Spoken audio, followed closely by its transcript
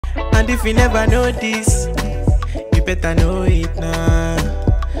And if you never know this, you better know it now.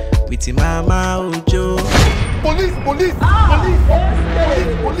 With your mama Ojo. Police! Police!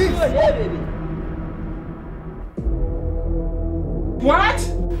 Police! What?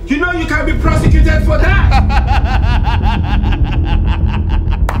 You know you can be prosecuted for that.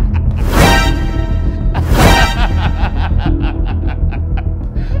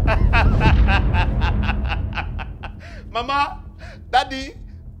 Mama, Daddy,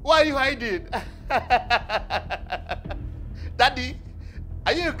 why are you hiding? Daddy,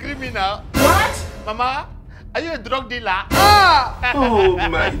 are you a criminal? What? Mama, are you a drug dealer? Oh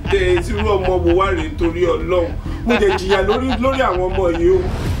my days, you know more worry into your long. What?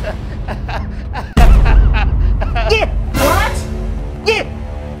 Yeah,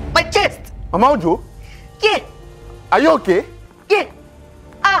 my chest. Mama Ojo, Yeah, are you okay? yeah.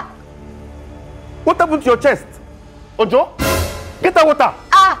 What happened to your chest? Ojo, get that water.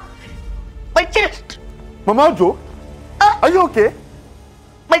 My chest. Mama Ojo, are you okay?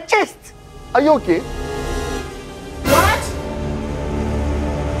 My chest. Are you okay? What?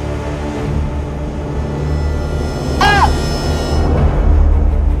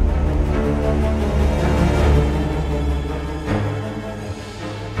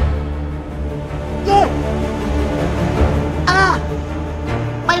 Yeah.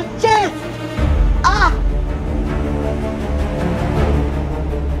 My chest.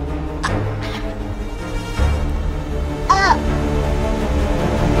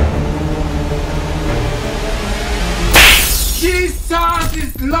 Jesus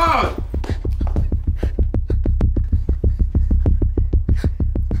is Lord.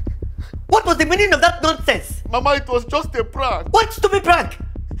 What was the meaning of that nonsense? Mama, it was just a prank. What stupid prank?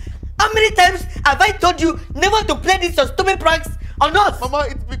 How many times have I told you never to play these stupid pranks on us? Mama,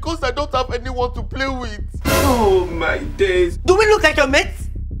 it's because I don't have anyone to play with. Oh my days. Do we look like your mates?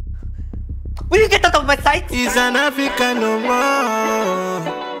 Will you get out of my sight? He's an African no more.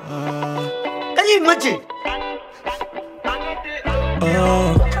 Can you imagine?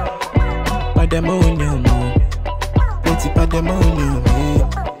 Oh, Pandemonium. Plenty Pandemonium.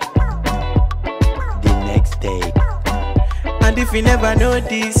 The next day. And if you never know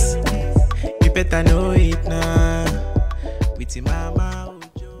this, you better know it now. With your mama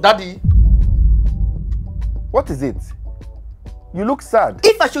Ojo. Daddy, what is it? You look sad.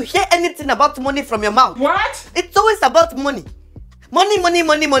 If I should hear anything about money from your mouth, What? it's always about money. Money, money,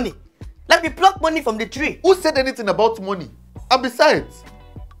 money, money. Like we pluck money from the tree. Who said anything about money? And besides,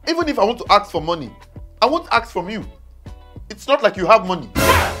 even if I want to ask for money, I won't ask from you. It's not like you have money.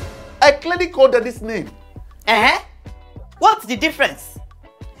 I clearly called Daddy's name. What's the difference?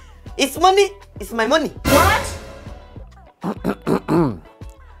 It's money, it's my money. What?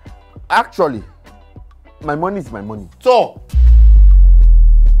 Actually, my money is my money. So,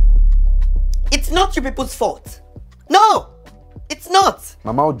 it's not you people's fault. No, it's not.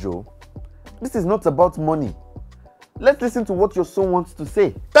 Mama Ojo, this is not about money. Let's listen to what your son wants to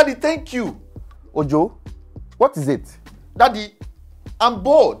say. Daddy, thank you. Ojo, what is it? Daddy, I'm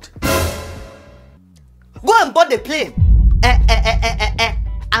bored. Go and board the plane.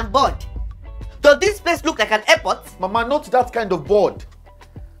 I'm bored. Does this place look like an airport? Mama, not that kind of bored.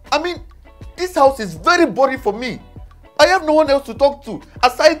 I mean, this house is very boring for me. I have no one else to talk to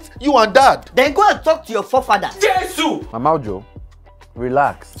aside you and Dad. Then go and talk to your forefathers. Jesus! Mama Ojo,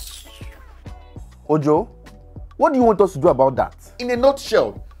 relax. Ojo, what do you want us to do about that? In a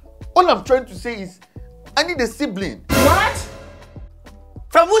nutshell, all I'm trying to say is, I need a sibling. What?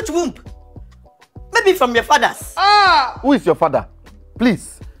 From which womb? Maybe from your father's. Who is your father?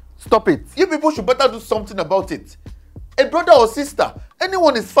 Please, stop it. You people should better do something about it. A brother or sister,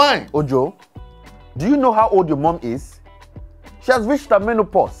 anyone is fine. Ojo, do you know how old your mom is? She has reached her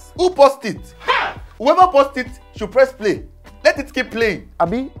menopause. Who paused it? Whoever paused it should press play. Let it keep playing.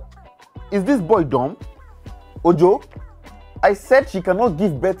 Abi, is this boy dumb? Ojo, I said she cannot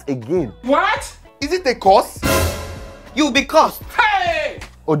give birth again. What? Is it a curse? You'll be cursed. Hey!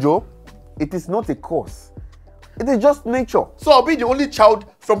 Ojo, it is not a curse. It is just nature. So I'll be the only child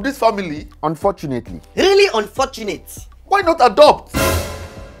from this family? Unfortunately. Really unfortunate. Why not adopt?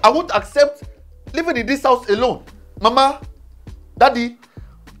 I won't accept living in this house alone. Mama, Daddy,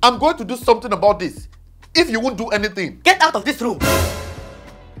 I'm going to do something about this. If you won't do anything. Get out of this room.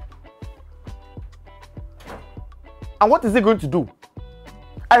 And what is he going to do?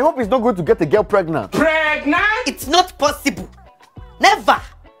 I hope he's not going to get a girl pregnant. Pregnant? It's not possible. Never.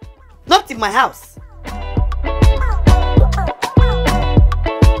 Not in my house.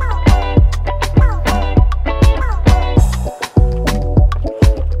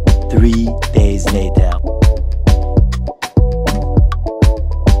 Three days later.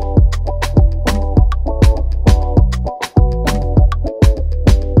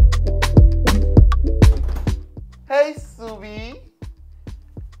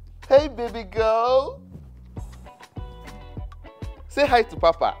 Say hi to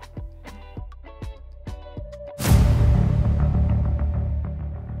Papa.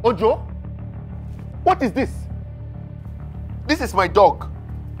 Ojo, what is this? This is my dog.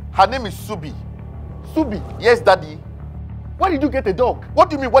 Her name is Subi. Subi? Yes, Daddy. Why did you get a dog?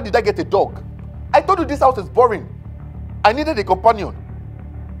 What do you mean, why did I get a dog? I told you this house is boring. I needed a companion.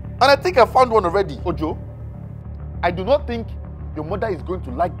 And I think I found one already. Ojo, I do not think your mother is going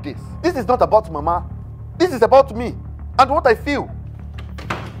to like this. This is not about Mama. This is about me and what I feel.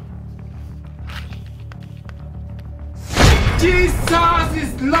 Jesus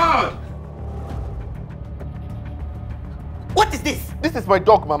is Lord! What is this? This is my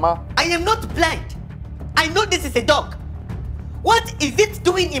dog, Mama. I am not blind. I know this is a dog. What is it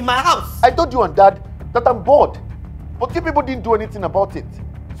doing in my house? I told you and Dad that I'm bored. But you people didn't do anything about it.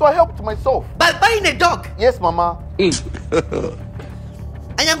 So I helped myself. By buying a dog? Yes, Mama. I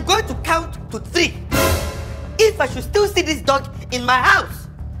am going to count to 3. If I should still see this dog in my house,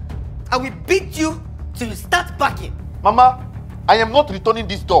 I will beat you till you start barking. Mama, I am not returning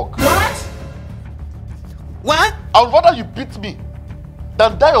this dog. What? 1. I would rather you beat me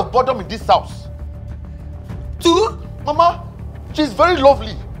than die of boredom in this house. 2. Mama, she's very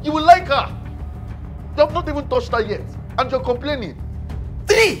lovely. You will like her. You have not even touched her yet, and you're complaining.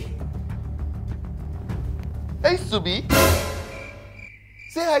 3. Hey, Subi.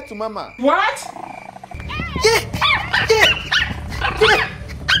 Say hi to Mama. What?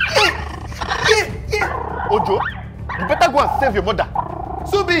 Yeah. Ojo, you better go and save your mother.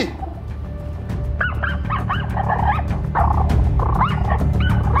 Subi!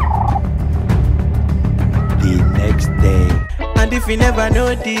 The next day. And if you never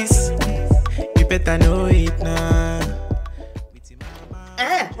know this, you better know it now.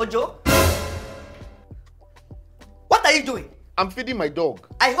 Ojo. What are you doing? I'm feeding my dog.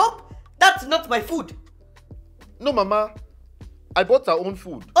 I hope that's not my food. No, Mama. I bought our own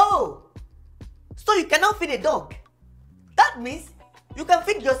food. Oh, so you cannot feed a dog. That means you can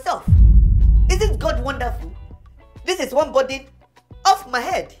feed yourself. Isn't God wonderful? This is one burden off my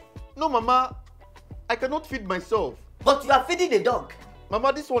head. No, Mama. I cannot feed myself. But you are feeding a dog.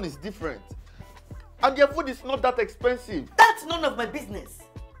 Mama, this one is different. And your food is not that expensive. That's none of my business.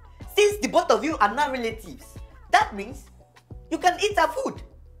 Since the both of you are now relatives, that means you can eat her food.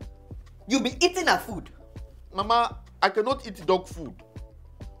 You'll be eating her food. Mama, I cannot eat dog food.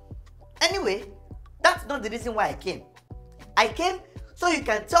 Anyway, that's not the reason why I came. I came so you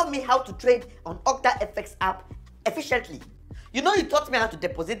can tell me how to trade on OctaFX app efficiently. You know you taught me how to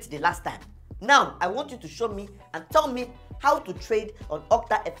deposit the last time. Now, I want you to show me and tell me how to trade on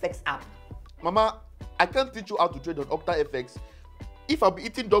OctaFX app. Mama, I can't teach you how to trade on OctaFX if I'll be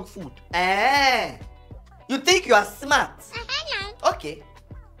eating dog food. You think you are smart? Okay,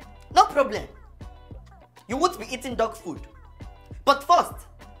 no problem. You won't be eating dog food. But first,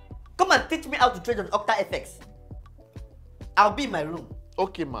 come and teach me how to trade on OctaFX. I'll be in my room.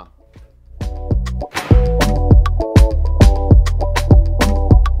 Okay, ma.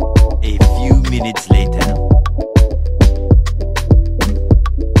 A few minutes later.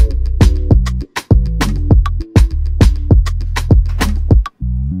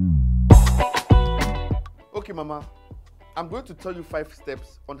 Okay, Mama. I'm going to tell you 5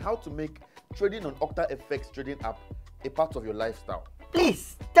 steps on how to make trading on OctaFX trading app a part of your lifestyle.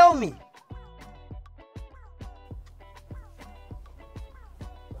 Please, tell me.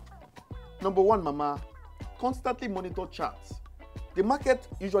 Number 1, Mama, constantly monitor charts. The market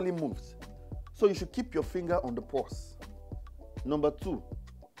usually moves, so you should keep your finger on the pulse. Number 2,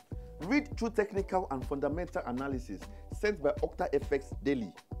 read through technical and fundamental analysis sent by OctaFX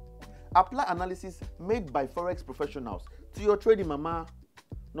daily. Apply analysis made by Forex professionals to your trading, Mama.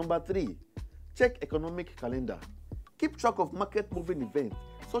 Number 3, check economic calendar. Keep track of market moving events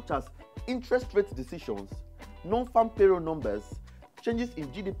such as interest rate decisions, non-farm payroll numbers, changes in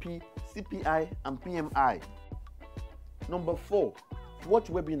GDP, CPI, and PMI. Number 4, watch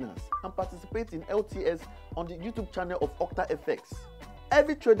webinars and participate in LTS on the YouTube channel of OctaFX.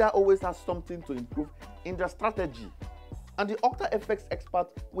 Every trader always has something to improve in their strategy, and the OctaFX expert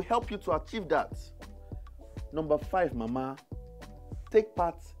will help you to achieve that. Number 5, Mama, take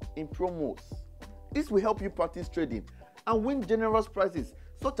part in promos. This will help you practice trading and win generous prizes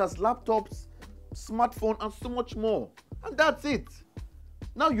such as laptops, smartphone, and so much more. And that's it.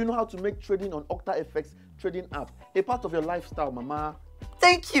 Now you know how to make trading on OctaFX trading app a part of your lifestyle, Mama.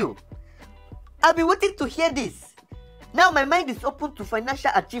 Thank you. I've been waiting to hear this. Now my mind is open to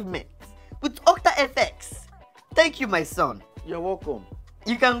financial achievements with OctaFX. Thank you, my son. You're welcome.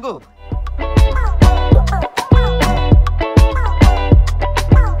 You can go.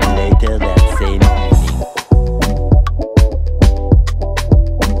 Later that same evening.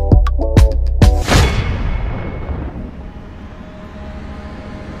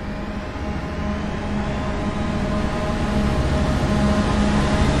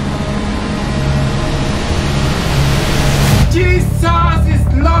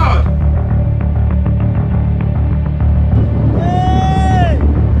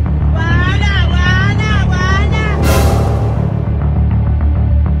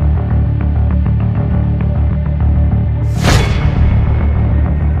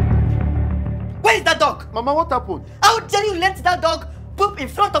 dog? Mama, what happened? How dare you let that dog poop in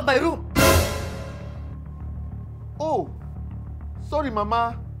front of my room? Oh, sorry,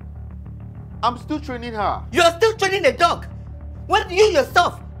 Mama. I'm still training her. You are still training a dog when you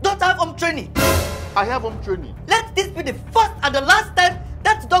yourself don't have home training. I have home training. Let this be the first and the last time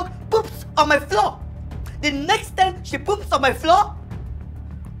that dog poops on my floor. The next time she poops on my floor,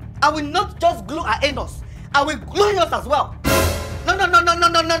 I will not just glue her anus. I will glue yours as well. No,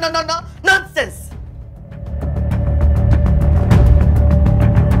 nonsense.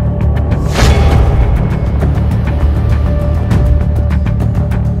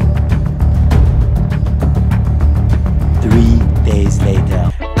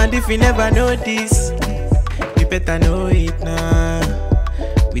 And if you never know this, you better know it now.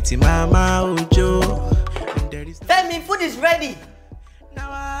 With your mama Ojo, Femi, food is ready. Now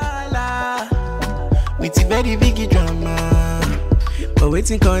Wahala, with your very big drama. But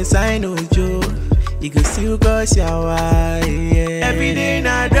waiting consign Ojo, you can still cause your wife. Yeah. Every day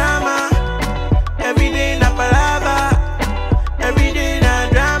na drama, every day na palava, every day na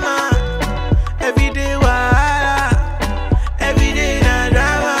drama, every day Wahala, every day na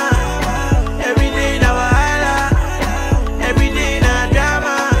drama, every day na Wahala, every day na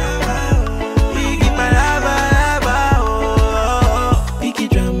drama. Biggie palava, oh, biggie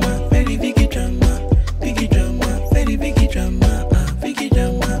drama, very biggie drama, biggie drama, very biggie drama, biggie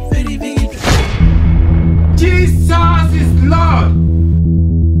drama, very biggie drama. Jesus is Lord.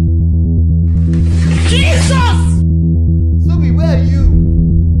 Jesus! Subi, where are you?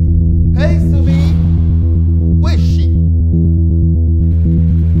 Hey, Subi. Where is she?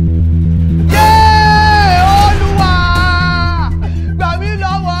 Yeah! Olúwa! Gbà mí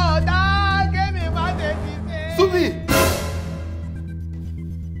lọ́wọ́ ọ̀tá, kémi má tètè ṣe. Subi!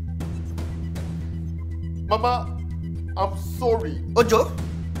 Mama, I'm sorry. Ojo,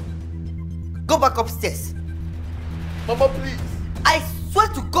 go back upstairs. Mama, please. I swear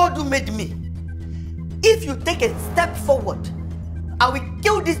to God who made me, if you take a step forward, I will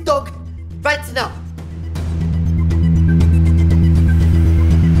kill this dog right now.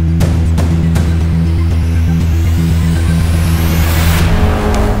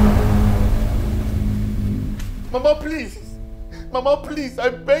 Mama, please. Mama, please. I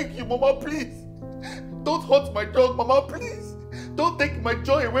beg you, Mama, please. Don't hurt my dog, Mama, please. Don't take my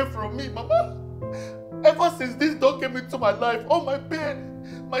joy away from me, Mama. Ever since this dog came into my life, all my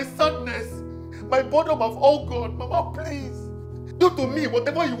pain, my sadness, my boredom have all gone. Mama, please. Do to me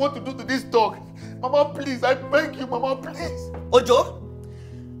whatever you want to do to this dog. Mama, please. I beg you, Mama, please. Ojo,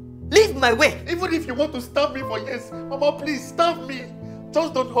 leave my way. Even if you want to stab me for years, Mama, please, stab me.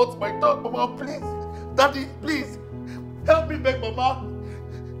 Just don't hurt my dog, Mama, please. Daddy, please. Help me beg, Mama.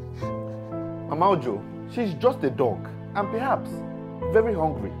 Mama Ojo, she's just a dog. And perhaps very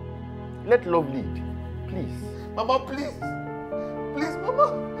hungry. Let love lead. Please. Mama, please. Please, Mama.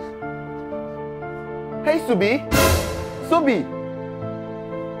 Hey, Subi. Subi.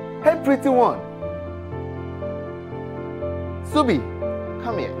 Hey, pretty one. Subi,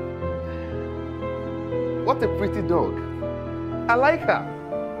 come here. What a pretty dog. I like her.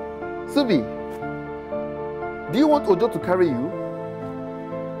 Subi, do you want Ojo to carry you?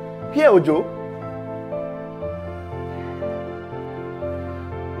 Here, Ojo.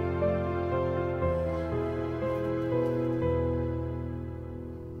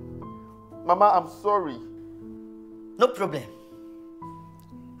 Mama, I'm sorry. No problem.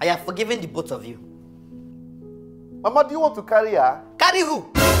 I have forgiven the both of you. Mama, do you want to carry her? Carry who?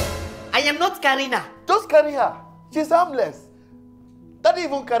 I am not carrying her. Just carry her. She's harmless. Daddy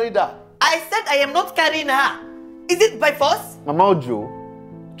even carried her. I said I am not carrying her. Is it by force? Mama Ojo,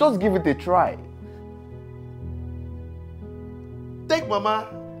 just give it a try. Take Mama.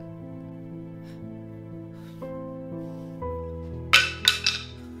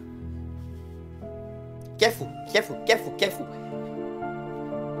 Careful, careful, careful, careful.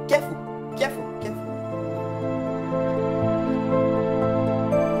 Careful, careful, careful.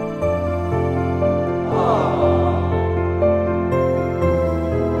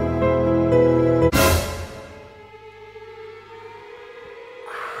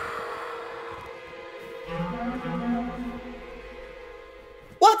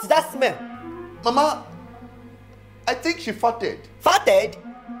 What's that smell? Mama, I think she farted. Farted?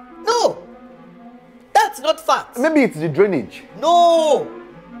 No. That's not fat. Maybe it's the drainage. No.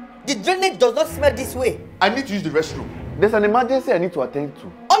 The drainage does not smell this way. I need to use the restroom. There's an emergency I need to attend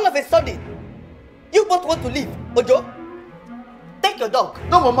to. All of a sudden, you both want to leave. Ojo, take your dog.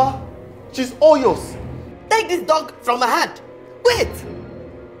 No, Mama. She's all yours. Take this dog from my hand. Wait.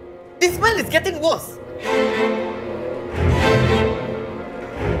 The smell is getting worse.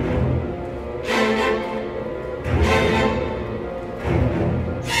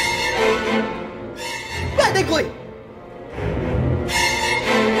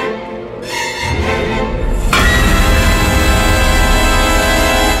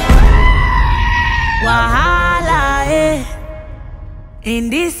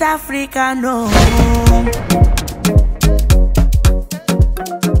 in this African home.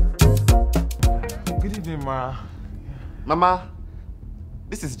 Good evening, Ma. Mama,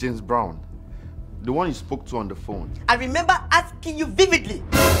 this is James Brown, the one you spoke to on the phone. I remember asking you vividly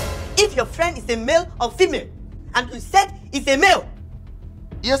if your friend is a male or female, and you said it's a male.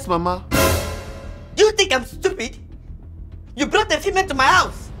 Yes, Mama. Do you think I'm stupid? You brought a female to my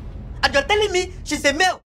house, and you're telling me she's a male.